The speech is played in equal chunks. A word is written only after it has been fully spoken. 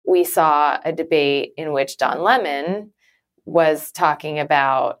we saw a debate in which Don Lemon was talking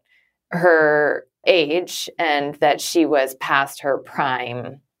about her age and that she was past her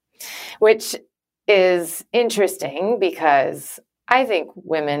prime, which is interesting because I think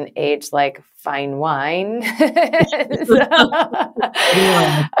women age like fine wine.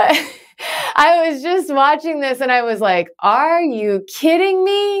 I was just watching this and I was like, are you kidding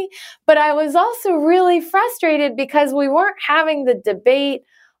me? But I was also really frustrated because we weren't having the debate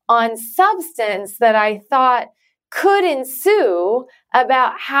on substance that I thought could ensue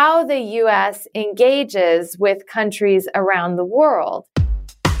about how the U.S. engages with countries around the world.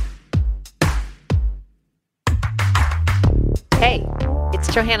 Hey,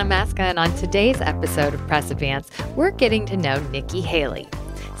 it's Johanna Maska, and on today's episode of Press Advance, we're getting to know Nikki Haley,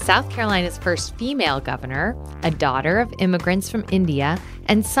 South Carolina's first female governor, a daughter of immigrants from India,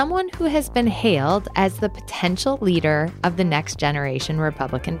 and someone who has been hailed as the potential leader of the next generation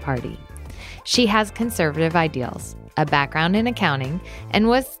Republican Party. She has conservative ideals, a background in accounting, and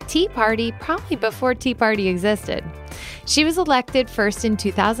was Tea Party probably before Tea Party existed. She was elected first in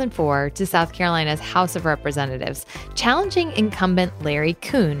 2004 to South Carolina's House of Representatives, challenging incumbent Larry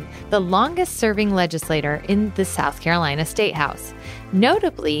Kuhn, the longest-serving legislator in the South Carolina State House.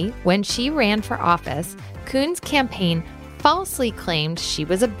 Notably, when she ran for office, Kuhn's campaign falsely claimed she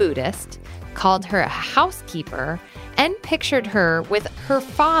was a Buddhist, called her a housekeeper, and pictured her with her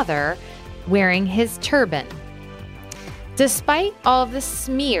father wearing his turban. Despite all the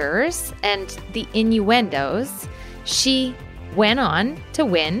smears and the innuendos, she went on to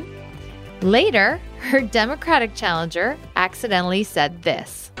win. Later, her Democratic challenger accidentally said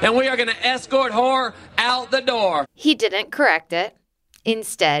this. And we are going to escort her out the door. He didn't correct it.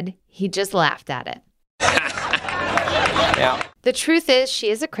 Instead, he just laughed at it. Yeah. The truth is, she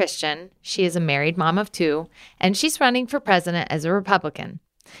is a Christian, she is a married mom of two, and she's running for president as a Republican.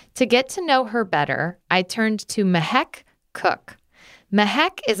 To get to know her better, I turned to Mehek Cook.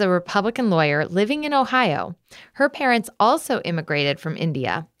 Mehek is a Republican lawyer living in Ohio. Her parents also immigrated from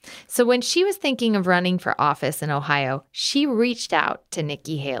India. So when she was thinking of running for office in Ohio, she reached out to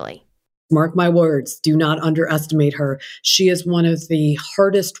Nikki Haley. Mark my words, do not underestimate her. She is one of the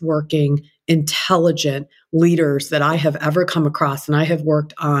hardest working, intelligent leaders that I have ever come across. And I have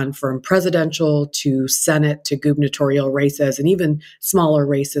worked on from presidential to Senate to gubernatorial races and even smaller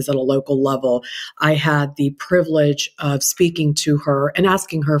races at a local level. I had the privilege of speaking to her and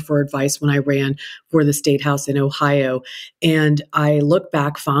asking her for advice when I ran for the state house in Ohio. And I look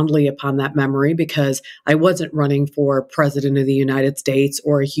back fondly upon that memory because I wasn't running for president of the United States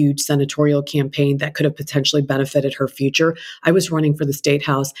or a huge senatorial campaign that could have potentially benefited her future. I was running for the state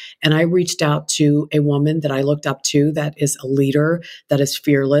house, and I reached out to a woman that I looked up to that is a leader, that is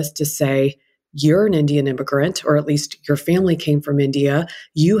fearless, to say, you're an Indian immigrant, or at least your family came from India.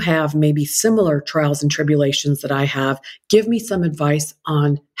 You have maybe similar trials and tribulations that I have. Give me some advice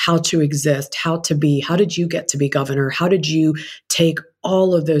on how to exist, how to be. How did you get to be governor? How did you take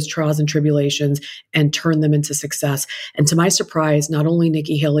all of those trials and tribulations and turn them into success? And to my surprise, not only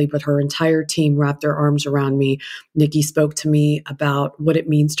Nikki Haley, but her entire team wrapped their arms around me. Nikki spoke to me about what it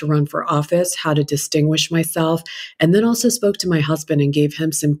means to run for office, how to distinguish myself, and then also spoke to my husband and gave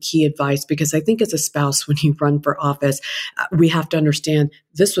him some key advice, because I think as a spouse, when you run for office, we have to understand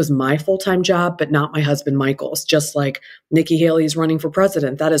this was my full-time job, but not my husband Michael's. Just like Nikki Haley is running for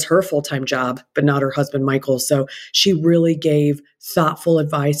president, that is her full-time job, but not her husband Michael. So she really gave thoughtful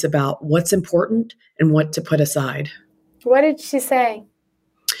advice about what's important and what to put aside. What did she say?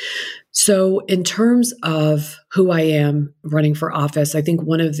 So in terms of who I am running for office, I think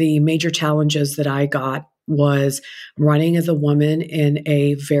one of the major challenges that I got was running as a woman in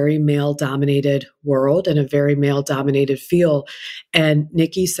a very male-dominated world and a very male-dominated field. And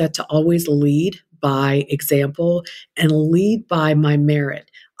Nikki said to always lead by example and lead by my merit.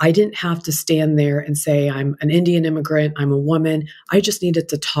 I didn't have to stand there and say, I'm an Indian immigrant, I'm a woman. I just needed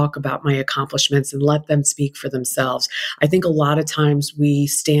to talk about my accomplishments and let them speak for themselves. I think a lot of times we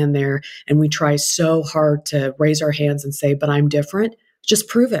stand there and we try so hard to raise our hands and say, but I'm different. Just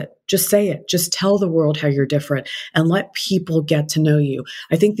prove it. Just say it. Just tell the world how you're different and let people get to know you.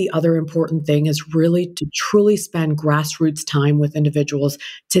 I think the other important thing is really to truly spend grassroots time with individuals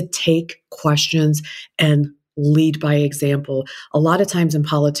to take questions and lead by example. A lot of times in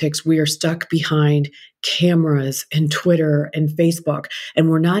politics, we are stuck behind cameras and Twitter and Facebook, and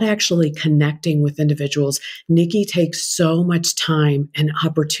we're not actually connecting with individuals. Nikki takes so much time and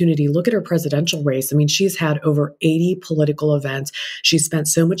opportunity. Look at her presidential race. I mean, she's had over 80 political events. She spent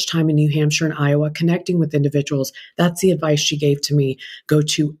so much time in New Hampshire and Iowa connecting with individuals. That's the advice she gave to me. Go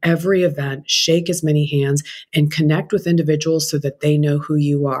to every event, shake as many hands, and connect with individuals so that they know who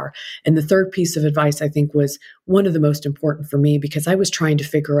you are. And the third piece of advice, I think, was one of the most important for me, because I was trying to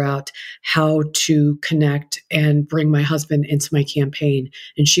figure out how to connect and bring my husband into my campaign.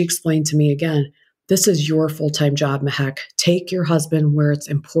 And she explained to me again, this is your full-time job, Mehek. Take your husband where it's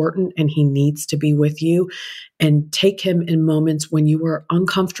important and he needs to be with you, and take him in moments when you are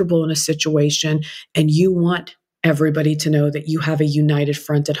uncomfortable in a situation and you want everybody to know that you have a united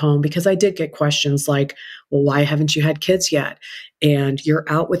front at home. Because I did get questions like, well, why haven't you had kids yet? And you're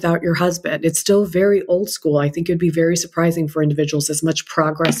out without your husband. It's still very old school. I think it'd be very surprising for individuals, as much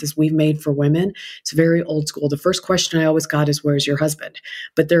progress as we've made for women. It's very old school. The first question I always got is, where's your husband?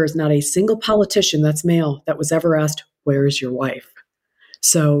 But there is not a single politician that's male that was ever asked, where is your wife?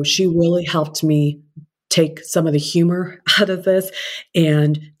 So she really helped me take some of the humor out of this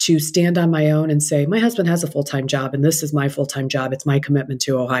and to stand on my own and say, my husband has a full-time job and this is my full-time job. It's my commitment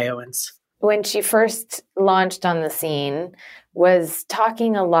to Ohioans. When she first launched on the scene, was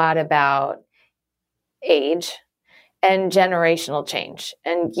talking a lot about age and generational change.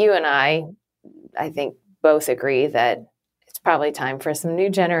 And you and I think both agree that it's probably time for some new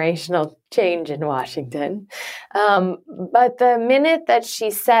generational change in Washington. But the minute that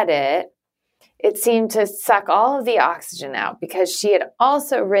she said it seemed to suck all of the oxygen out, because she had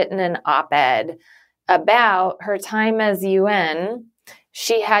also written an op-ed about her time as UN.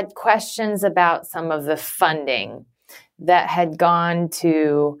 She had questions about some of the funding that had gone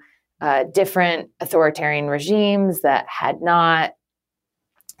to different authoritarian regimes that had not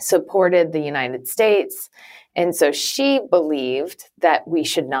supported the United States. And so she believed that we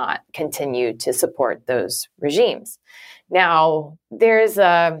should not continue to support those regimes. Now, there's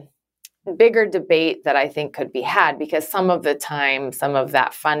a bigger debate that I think could be had, because some of the time, some of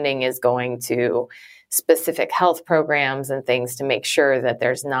that funding is going to specific health programs and things to make sure that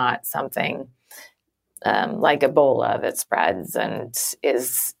there's not something like Ebola that spreads and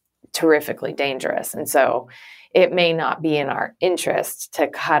is terrifically dangerous. And so it may not be in our interest to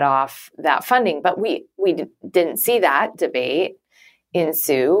cut off that funding. But we didn't see that debate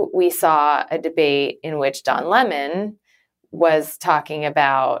ensue. We saw a debate in which Don Lemon was talking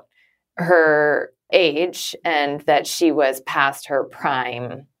about her age and that she was past her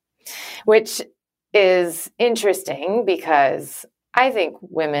prime, which is interesting because I think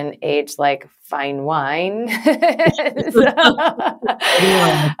women age like fine wine.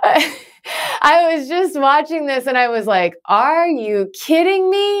 I was just watching this and I was like, are you kidding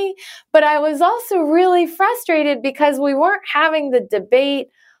me? But I was also really frustrated because we weren't having the debate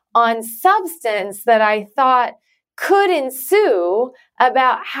on substance that I thought could ensue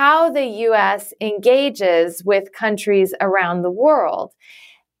about how the U.S. engages with countries around the world.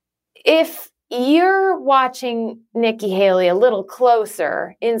 If you're watching Nikki Haley a little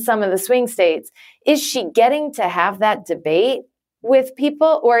closer in some of the swing states, is she getting to have that debate with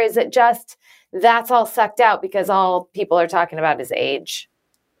people, or is it just that's all sucked out because all people are talking about is age?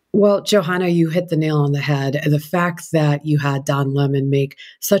 Well, Johanna, you hit the nail on the head. The fact that you had Don Lemon make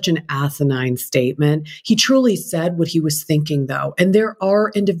such an asinine statement, he truly said what he was thinking, though. And there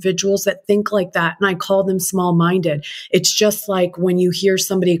are individuals that think like that, and I call them small-minded. It's just like when you hear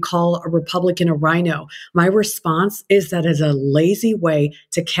somebody call a Republican a rhino. My response is that is a lazy way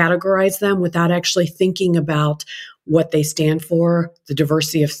to categorize them without actually thinking about what they stand for, the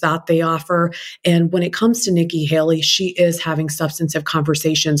diversity of thought they offer. And when it comes to Nikki Haley, she is having substantive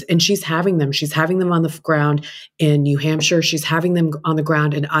conversations, and she's having them. She's having them on the ground in New Hampshire. She's having them on the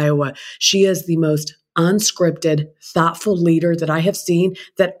ground in Iowa. She is the most unscripted, thoughtful leader that I have seen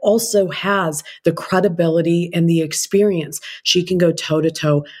that also has the credibility and the experience. She can go toe to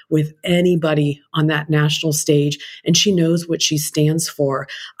toe with anybody on that national stage, and she knows what she stands for.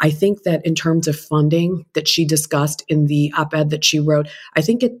 I think that in terms of funding that she discussed in the op-ed that she wrote, I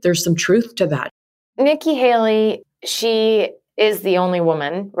think there's some truth to that. Nikki Haley, she is the only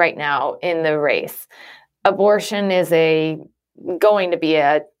woman right now in the race. Abortion is going to be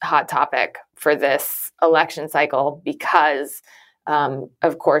a hot topic for this election cycle because,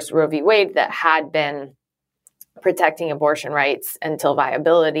 of course, Roe v. Wade, that had been protecting abortion rights until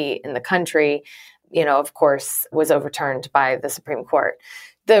viability in the country, of course, was overturned by the Supreme Court.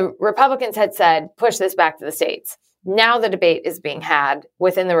 The Republicans had said, push this back to the states. Now the debate is being had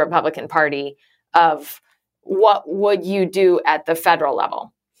within the Republican Party of what would you do at the federal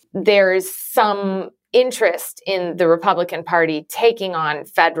level? There's some interest in the Republican Party taking on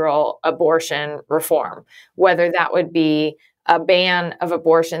federal abortion reform, whether that would be a ban of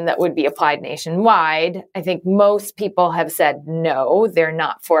abortion that would be applied nationwide. I think most people have said no, they're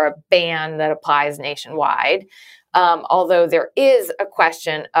not for a ban that applies nationwide. Although there is a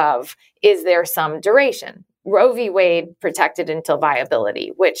question of, is there some duration? Roe v. Wade protected until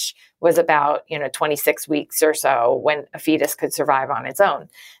viability, which was about 26 weeks or so when a fetus could survive on its own.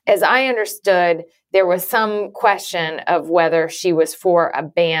 As I understood, there was some question of whether she was for a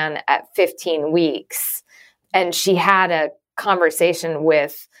ban at 15 weeks. And she had a conversation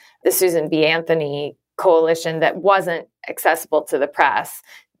with the Susan B. Anthony coalition that wasn't accessible to the press,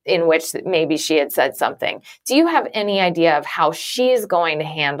 in which maybe she had said something. Do you have any idea of how she's going to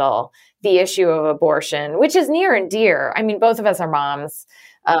handle the issue of abortion, which is near and dear? I mean, both of us are moms.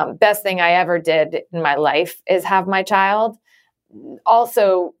 Best thing I ever did in my life is have my child.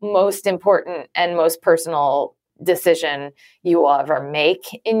 Also, most important and most personal decision you will ever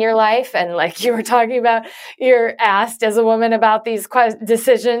make in your life. And like you were talking about, you're asked as a woman about these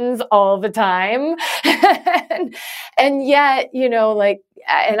decisions all the time. and yet,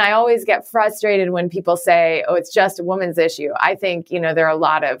 and I always get frustrated when people say, oh, it's just a woman's issue. I think, there are a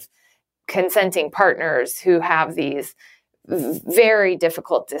lot of consenting partners who have these very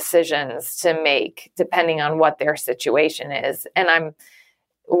difficult decisions to make depending on what their situation is. And I'm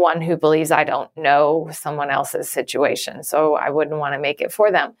one who believes I don't know someone else's situation, so I wouldn't want to make it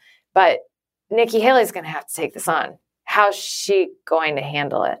for them. But Nikki Haley's going to have to take this on. How's she going to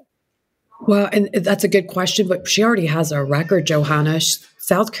handle it? Well, and that's a good question, but she already has a record, Johanna.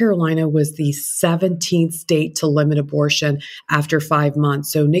 South Carolina was the 17th state to limit abortion after 5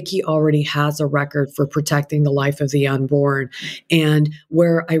 months. So Nikki already has a record for protecting the life of the unborn. And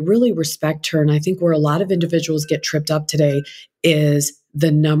where I really respect her, and I think where a lot of individuals get tripped up today, is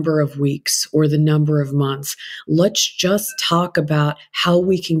the number of weeks or the number of months. Let's just talk about how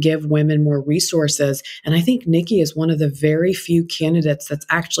we can give women more resources. And I think Nikki is one of the very few candidates that's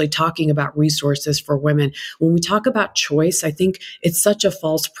actually talking about resources for women. When we talk about choice, I think it's such a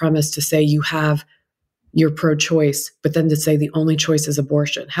false premise to say you're pro-choice, but then to say the only choice is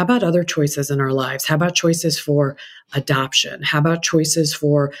abortion. How about other choices in our lives? How about choices for adoption? How about choices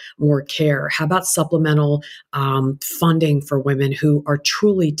for more care? How about supplemental funding for women who are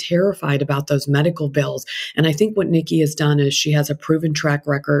truly terrified about those medical bills? And I think what Nikki has done is she has a proven track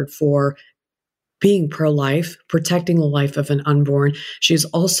record for being pro-life, protecting the life of an unborn. She's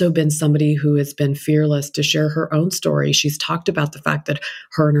also been somebody who has been fearless to share her own story. She's talked about the fact that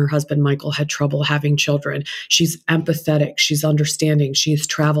her and her husband, Michael, had trouble having children. She's empathetic. She's understanding. She's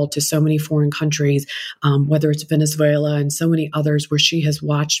traveled to so many foreign countries, whether it's Venezuela and so many others, where she has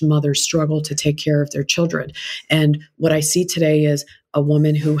watched mothers struggle to take care of their children. And what I see today is a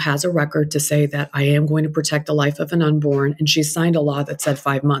woman who has a record to say that I am going to protect the life of an unborn. And she signed a law that said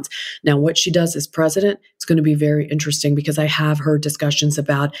 5 months. Now, what she does as president is going to be very interesting, because I have heard discussions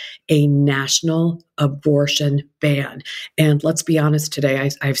about a national abortion ban. And let's be honest today,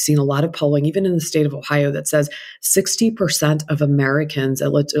 I've seen a lot of polling, even in the state of Ohio, that says 60% of Americans,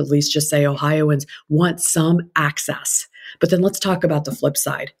 let's at least just say Ohioans, want some access. But then let's talk about the flip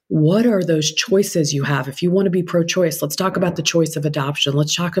side. What are those choices you have? If you want to be pro-choice, let's talk about the choice of adoption.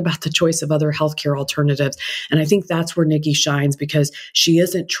 Let's talk about the choice of other healthcare alternatives. And I think that's where Nikki shines, because she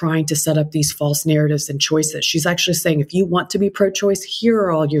isn't trying to set up these false narratives and choices. She's actually saying, if you want to be pro-choice, here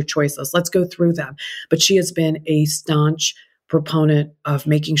are all your choices. Let's go through them. But she has been a staunch proponent of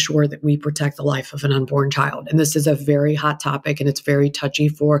making sure that we protect the life of an unborn child. And this is a very hot topic, and it's very touchy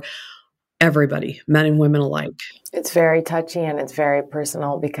for everybody, men and women alike. It's very touchy and it's very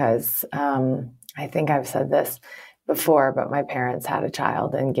personal, because I think I've said this before, but my parents had a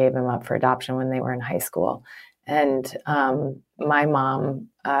child and gave him up for adoption when they were in high school. And my mom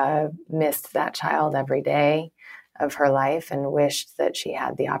missed that child every day of her life and wished that she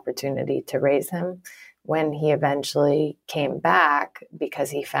had the opportunity to raise him. When he eventually came back,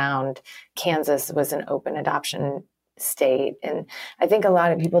 because he found Kansas was an open adoption state. And I think a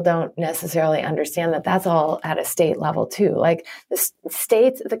lot of people don't necessarily understand that that's all at a state level too. Like the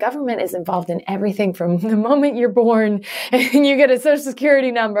states, the government is involved in everything from the moment you're born and you get a social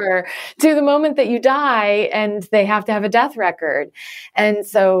security number to the moment that you die, and they have to have a death record. And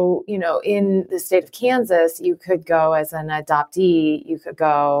so, in the state of Kansas, you could go as an adoptee, you could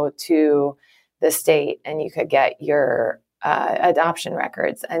go to the state and you could get your adoption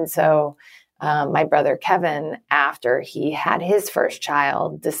records. And so my brother Kevin, after he had his first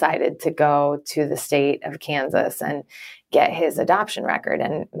child, decided to go to the state of Kansas and get his adoption record,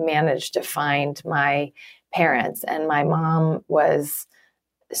 and managed to find my parents. And my mom was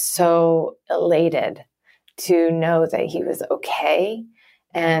so elated to know that he was okay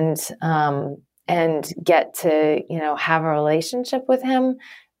and get to, have a relationship with him,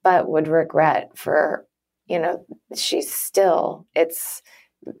 but would regret for, it's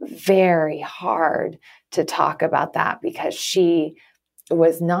very hard to talk about that because she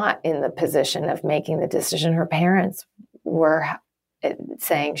was not in the position of making the decision. Her parents were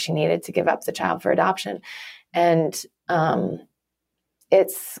saying she needed to give up the child for adoption. And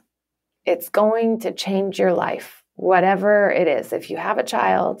it's going to change your life, whatever it is. If you have a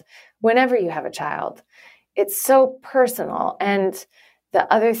child, whenever you have a child, it's so personal. And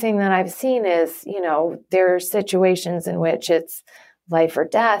the other thing that I've seen is, there are situations in which it's life or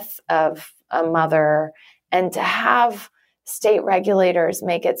death of a mother, and to have state regulators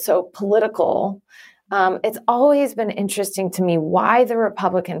make it so political. It's always been interesting to me why the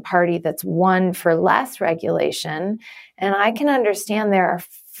Republican Party that's won for less regulation, and I can understand there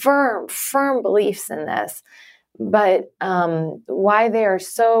are firm beliefs in this, but why they are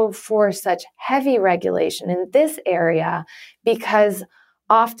so for such heavy regulation in this area, because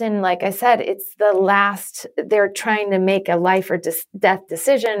often, like I said, it's the last, they're trying to make a life or death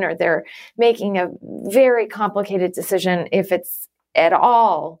decision, or they're making a very complicated decision if it's at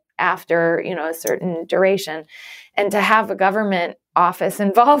all after, a certain duration. And to have a government office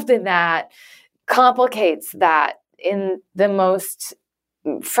involved in that complicates that in the most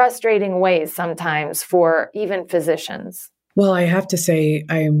frustrating ways sometimes for even physicians. Well, I have to say,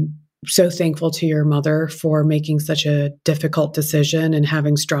 I'm so thankful to your mother for making such a difficult decision and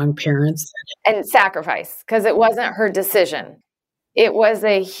having strong parents. And sacrifice, because it wasn't her decision. It was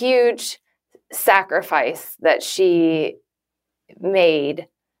a huge sacrifice that she made,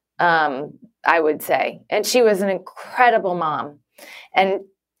 I would say. And she was an incredible mom. And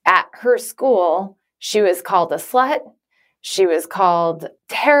at her school, she was called a slut. She was called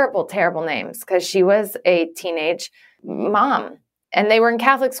terrible, terrible names because she was a teenage mom. And they were in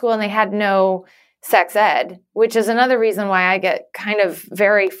Catholic school and they had no sex ed, which is another reason why I get kind of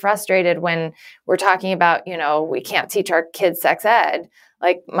very frustrated when we're talking about, we can't teach our kids sex ed.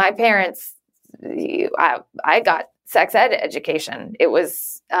 Like my parents, I got sex ed education. It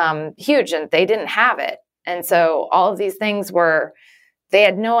was huge and they didn't have it. And so all of these things they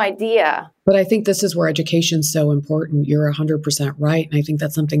had no idea. But I think this is where education is so important. You're 100% right. And I think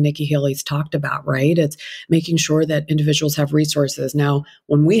that's something Nikki Haley's talked about, right? It's making sure that individuals have resources. Now,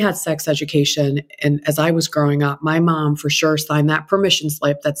 when we had sex education, and as I was growing up, my mom for sure signed that permission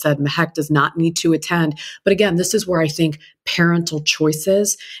slip that said Mehek does not need to attend. But again, this is where I think parental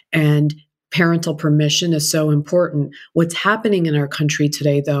choices and parental permission is so important. What's happening in our country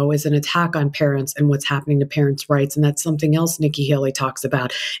today, though, is an attack on parents and what's happening to parents' rights. And that's something else Nikki Haley talks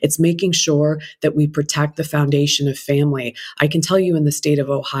about. It's making sure that we protect the foundation of family. I can tell you in the state of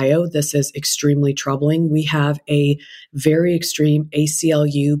Ohio, this is extremely troubling. We have a very extreme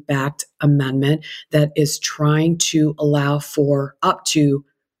ACLU-backed amendment that is trying to allow for up to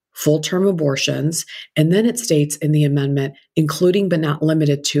full-term abortions. And then it states in the amendment, including but not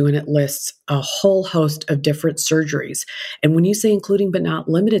limited to, and it lists a whole host of different surgeries. And when you say including but not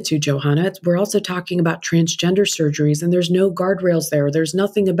limited to, Johanna, we're also talking about transgender surgeries, and there's no guardrails there. There's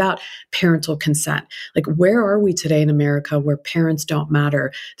nothing about parental consent. Like, where are we today in America where parents don't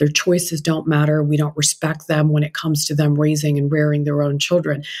matter? Their choices don't matter. We don't respect them when it comes to them raising and rearing their own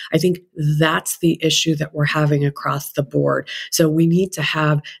children. I think that's the issue that we're having across the board. So we need to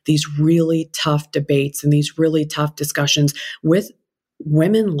have these really tough debates and these really tough discussions with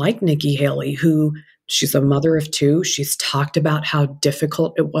women like Nikki Haley, who she's a mother of two. She's talked about how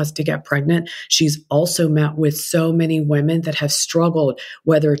difficult it was to get pregnant. She's also met with so many women that have struggled,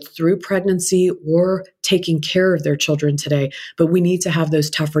 whether it's through pregnancy or taking care of their children today. But we need to have those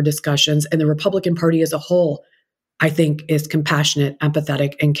tougher discussions. And the Republican Party as a whole, I think, is compassionate,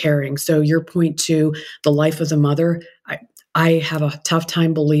 empathetic, and caring. So your point to the life of the mother, I have a tough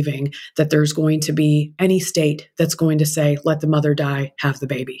time believing that there's going to be any state that's going to say, let the mother die, have the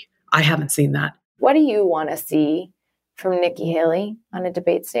baby. I haven't seen that. What do you want to see from Nikki Haley on a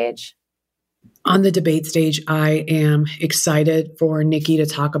debate stage? On the debate stage, I am excited for Nikki to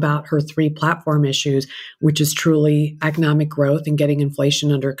talk about her 3 platform issues, which is truly economic growth and getting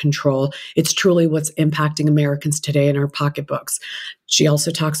inflation under control. It's truly what's impacting Americans today in our pocketbooks. She also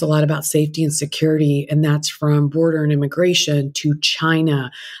talks a lot about safety and security, and that's from border and immigration to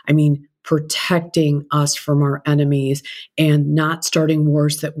China. I mean, protecting us from our enemies and not starting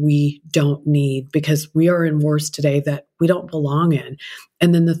wars that we don't need, because we are in wars today that we don't belong in.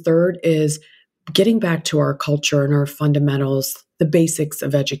 And then the third is getting back to our culture and our fundamentals, the basics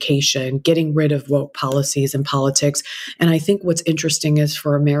of education, getting rid of woke policies and politics. And I think what's interesting is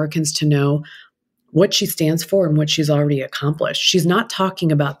for Americans to know what she stands for and what she's already accomplished. She's not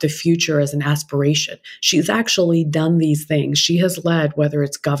talking about the future as an aspiration. She's actually done these things. She has led, whether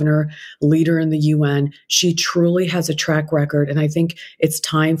it's governor, leader in the UN. She truly has a track record. And I think it's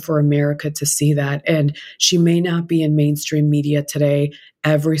time for America to see that. And she may not be in mainstream media today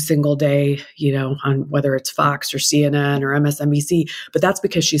every single day, on whether it's Fox or CNN or MSNBC, but that's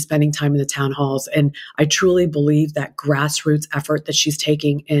because she's spending time in the town halls. And I truly believe that grassroots effort that she's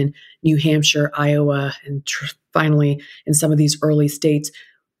taking in New Hampshire, Iowa, and finally in some of these early states,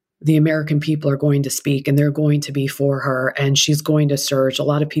 the American people are going to speak and they're going to be for her and she's going to surge. A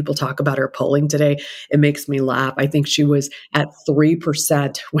lot of people talk about her polling today. It makes me laugh. I think she was at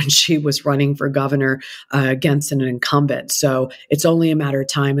 3% when she was running for governor against an incumbent. So it's only a matter of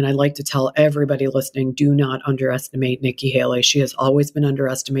time. And I'd like to tell everybody listening, do not underestimate Nikki Haley. She has always been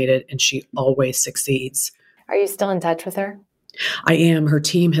underestimated and she always succeeds. Are you still in touch with her? I am. Her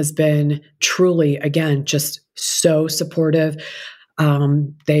team has been truly, again, just so supportive.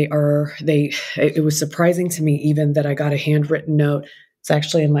 It was surprising to me even that I got a handwritten note. It's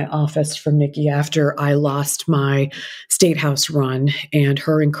actually in my office from Nikki after I lost my state house run, and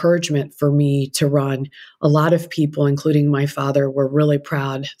her encouragement for me to run. A lot of people, including my father, were really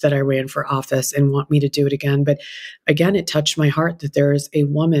proud that I ran for office and want me to do it again. But again, it touched my heart that there is a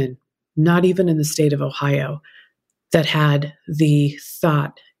woman, not even in the state of Ohio, that had the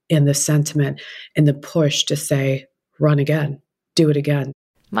thought and the sentiment and the push to say, run again. Do it again.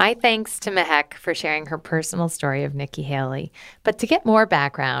 My thanks to Mehek for sharing her personal story of Nikki Haley. But to get more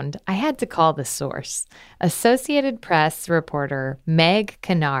background, I had to call the source, Associated Press reporter Meg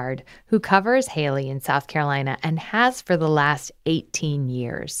Kennard, who covers Haley in South Carolina and has for the last 18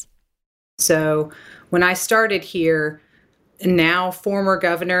 years. So when I started here, now former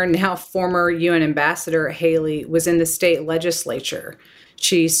governor, now former UN ambassador Haley was in the state legislature.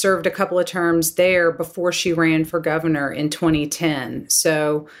 She served a couple of terms there before she ran for governor in 2010.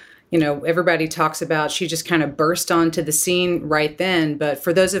 So, everybody talks about she just kind of burst onto the scene right then. But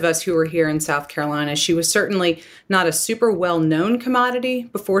for those of us who were here in South Carolina, she was certainly not a super well-known commodity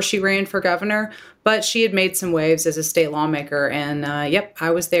before she ran for governor, but she had made some waves as a state lawmaker. And I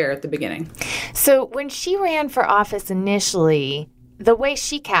was there at the beginning. So when she ran for office initially, the way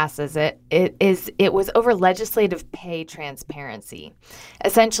she casts it was over legislative pay transparency.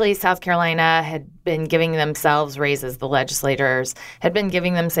 Essentially, South Carolina had been giving themselves raises, the legislators had been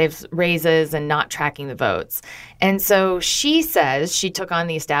giving themselves raises and not tracking the votes. And so she says she took on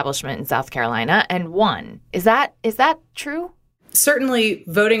the establishment in South Carolina and won. Is that true? Certainly,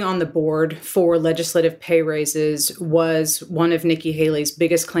 voting on the board for legislative pay raises was one of Nikki Haley's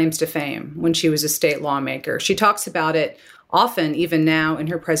biggest claims to fame when she was a state lawmaker. She talks about it often, even now in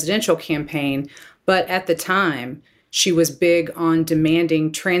her presidential campaign, but at the time, she was big on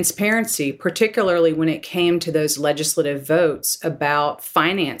demanding transparency, particularly when it came to those legislative votes about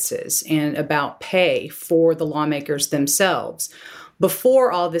finances and about pay for the lawmakers themselves. Before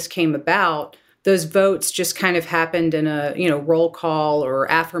all this came about, those votes just kind of happened in a, roll call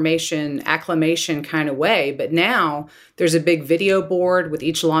or acclamation kind of way. But now there's a big video board with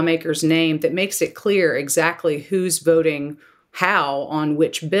each lawmaker's name that makes it clear exactly who's voting how on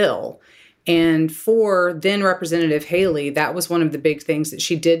which bill. And for then Representative Haley, that was one of the big things that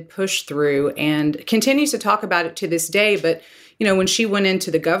she did push through and continues to talk about it to this day. But when she went into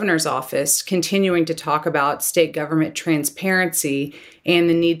the governor's office, continuing to talk about state government transparency and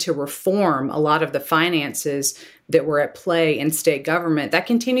the need to reform a lot of the finances that were at play in state government, that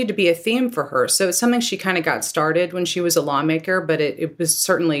continued to be a theme for her. So it's something she kind of got started when she was a lawmaker, but it was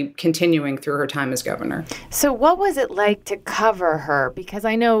certainly continuing through her time as governor. So what was it like to cover her? Because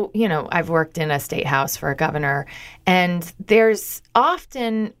I know, I've worked in a state house for a governor, and there's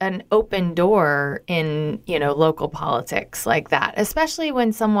often an open door in, local politics like that, especially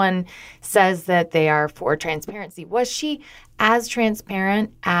when someone says that they are for transparency. Was she as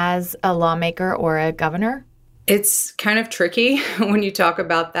transparent as a lawmaker or a governor? It's kind of tricky when you talk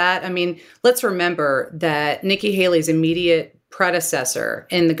about that. I mean, let's remember that Nikki Haley's immediate predecessor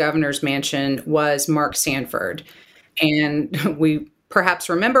in the governor's mansion was Mark Sanford. And we perhaps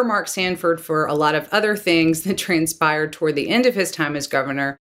remember Mark Sanford for a lot of other things that transpired toward the end of his time as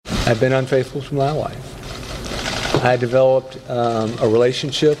governor. I've been unfaithful to my wife. I developed a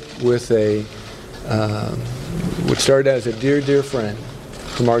relationship with which started as a dear, dear friend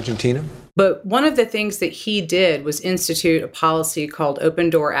from Argentina. But one of the things that he did was institute a policy called Open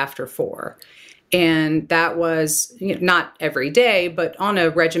Door After 4. And that was not every day, but on a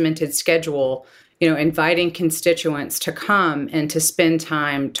regimented schedule, inviting constituents to come and to spend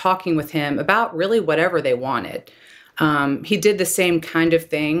time talking with him about really whatever they wanted. He did the same kind of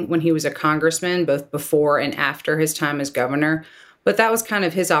thing when he was a congressman, both before and after his time as governor. But that was kind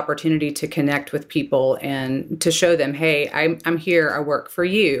of his opportunity to connect with people and to show them, hey, I'm here, I work for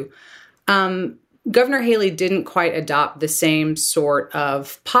you. Governor Haley didn't quite adopt the same sort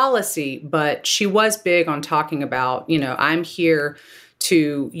of policy, but she was big on talking about, I'm here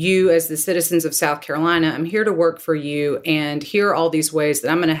to you as the citizens of South Carolina. I'm here to work for you, and here are all these ways that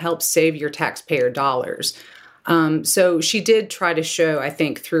I'm going to help save your taxpayer dollars. So she did try to show, I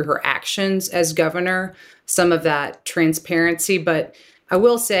think, through her actions as governor, some of that transparency. But I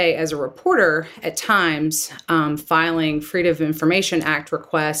will say, as a reporter, at times, filing Freedom of Information Act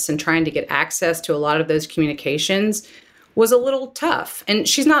requests and trying to get access to a lot of those communications was a little tough. And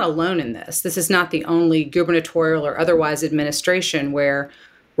she's not alone in this. This is not the only gubernatorial or otherwise administration where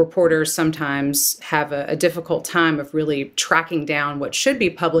reporters sometimes have a difficult time of really tracking down what should be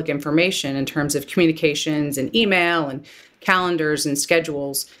public information in terms of communications and email and calendars and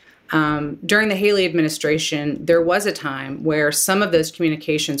schedules. During the Haley administration, there was a time where some of those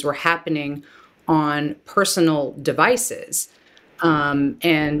communications were happening on personal devices.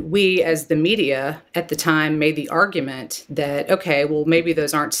 And we, as the media at the time, made the argument that, okay, well, maybe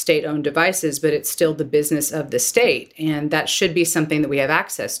those aren't state-owned devices, but it's still the business of the state, and that should be something that we have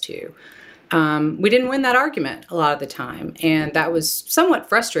access to. We didn't win that argument a lot of the time, and that was somewhat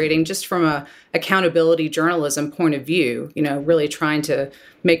frustrating just from a accountability journalism point of view, really trying to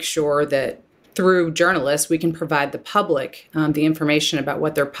make sure that through journalists, we can provide the public the information about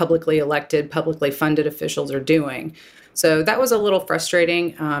what their publicly elected, publicly funded officials are doing. So that was a little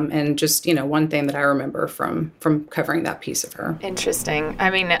frustrating, and just, one thing that I remember from covering that piece of her. Interesting. I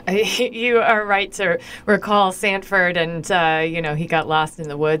mean, you are right to recall Sanford and, he got lost in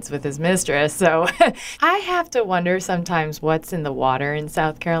the woods with his mistress. So I have to wonder sometimes what's in the water in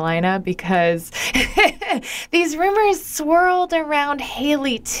South Carolina, because these rumors swirled around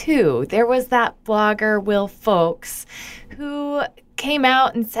Haley, too. There was that blogger, Will Folks, who came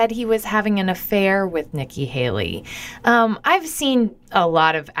out and said he was having an affair with Nikki Haley. I've seen a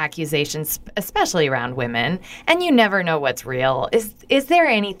lot of accusations, especially around women, and you never know what's real. Is there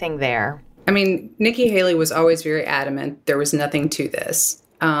anything there? I mean, Nikki Haley was always very adamant there was nothing to this,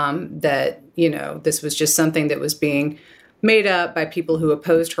 that, this was just something that was being made up by people who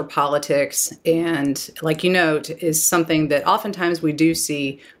opposed her politics. And like you note, is something that oftentimes we do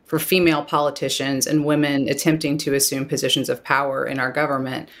see for female politicians and women attempting to assume positions of power in our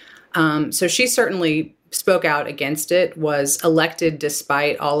government. So she certainly spoke out against it, was elected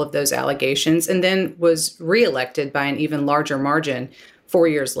despite all of those allegations, and then was reelected by an even larger margin 4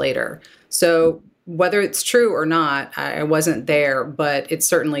 years later. So whether it's true or not, I wasn't there, but it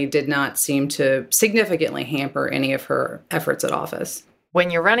certainly did not seem to significantly hamper any of her efforts at office. When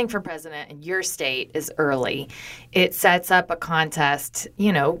you're running for president and your state is early, it sets up a contest,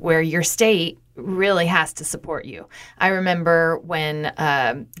 where your state really has to support you. I remember when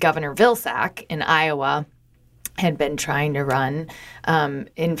Governor Vilsack in Iowa had been trying to run.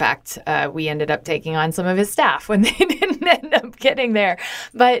 In fact, we ended up taking on some of his staff when they didn't end up getting there.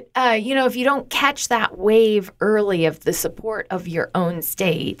 But, if you don't catch that wave early of the support of your own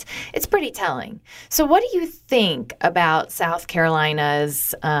state, it's pretty telling. So what do you think about South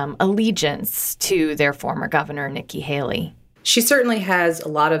Carolina's allegiance to their former governor, Nikki Haley? She certainly has a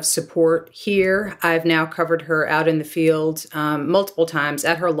lot of support here. I've now covered her out in the field multiple times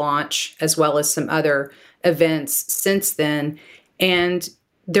at her launch, as well as some other events since then. And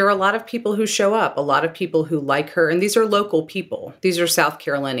there are a lot of people who show up, a lot of people who like her. And these are local people. These are South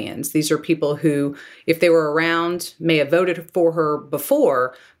Carolinians. These are people who, if they were around, may have voted for her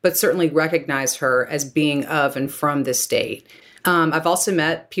before, but certainly recognize her as being of and from the state. I've also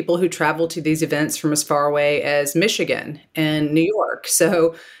met people who travel to these events from as far away as Michigan and New York.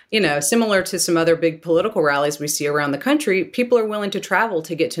 So, similar to some other big political rallies we see around the country, people are willing to travel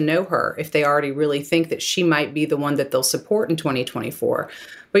to get to know her if they already really think that she might be the one that they'll support in 2024.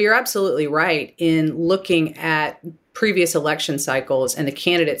 But you're absolutely right in looking at previous election cycles and the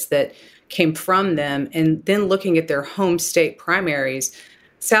candidates that came from them, and then looking at their home state primaries.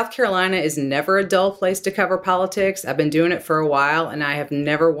 South Carolina is never a dull place to cover politics. I've been doing it for a while, and I have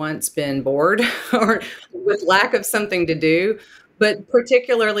never once been bored or with lack of something to do. But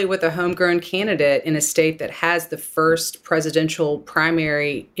particularly with a homegrown candidate in a state that has the first presidential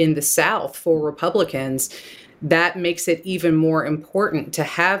primary in the South for Republicans, that makes it even more important to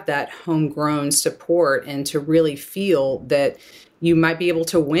have that homegrown support and to really feel that you might be able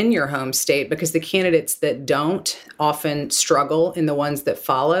to win your home state, because the candidates that don't often struggle in the ones that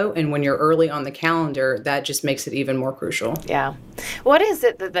follow. And when you're early on the calendar, that just makes it even more crucial. Yeah. What is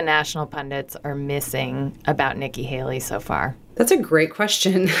it that the national pundits are missing about Nikki Haley so far? That's a great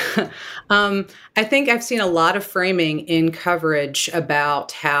question. I think I've seen a lot of framing in coverage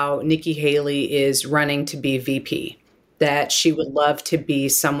about how Nikki Haley is running to be VP, that she would love to be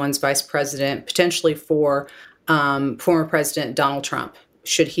someone's vice president, potentially for former President Donald Trump,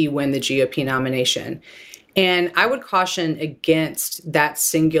 should he win the GOP nomination. And I would caution against that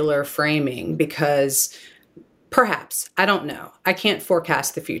singular framing, because perhaps, I don't know, I can't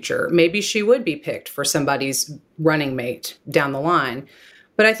forecast the future. Maybe she would be picked for somebody's running mate down the line.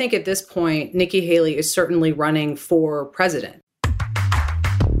 But I think at this point, Nikki Haley is certainly running for president.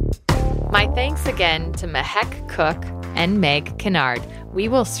 My thanks again to Mehek Cook and Meg Kennard. We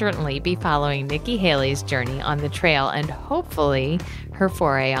will certainly be following Nikki Haley's journey on the trail and hopefully her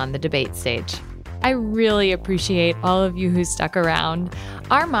foray on the debate stage. I really appreciate all of you who stuck around.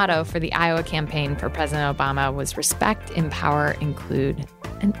 Our motto for the Iowa campaign for President Obama was respect, empower, include.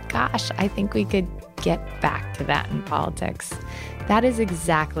 And gosh, I think we could get back to that in politics. That is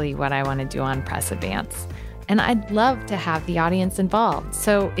exactly what I want to do on Press Advance. And I'd love to have the audience involved.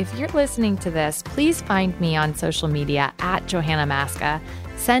 So if you're listening to this, please find me on social media at Johanna Maska.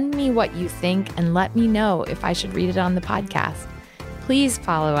 Send me what you think and let me know if I should read it on the podcast. Please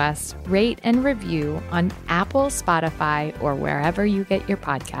follow us, rate and review on Apple, Spotify, or wherever you get your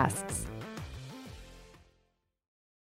podcasts.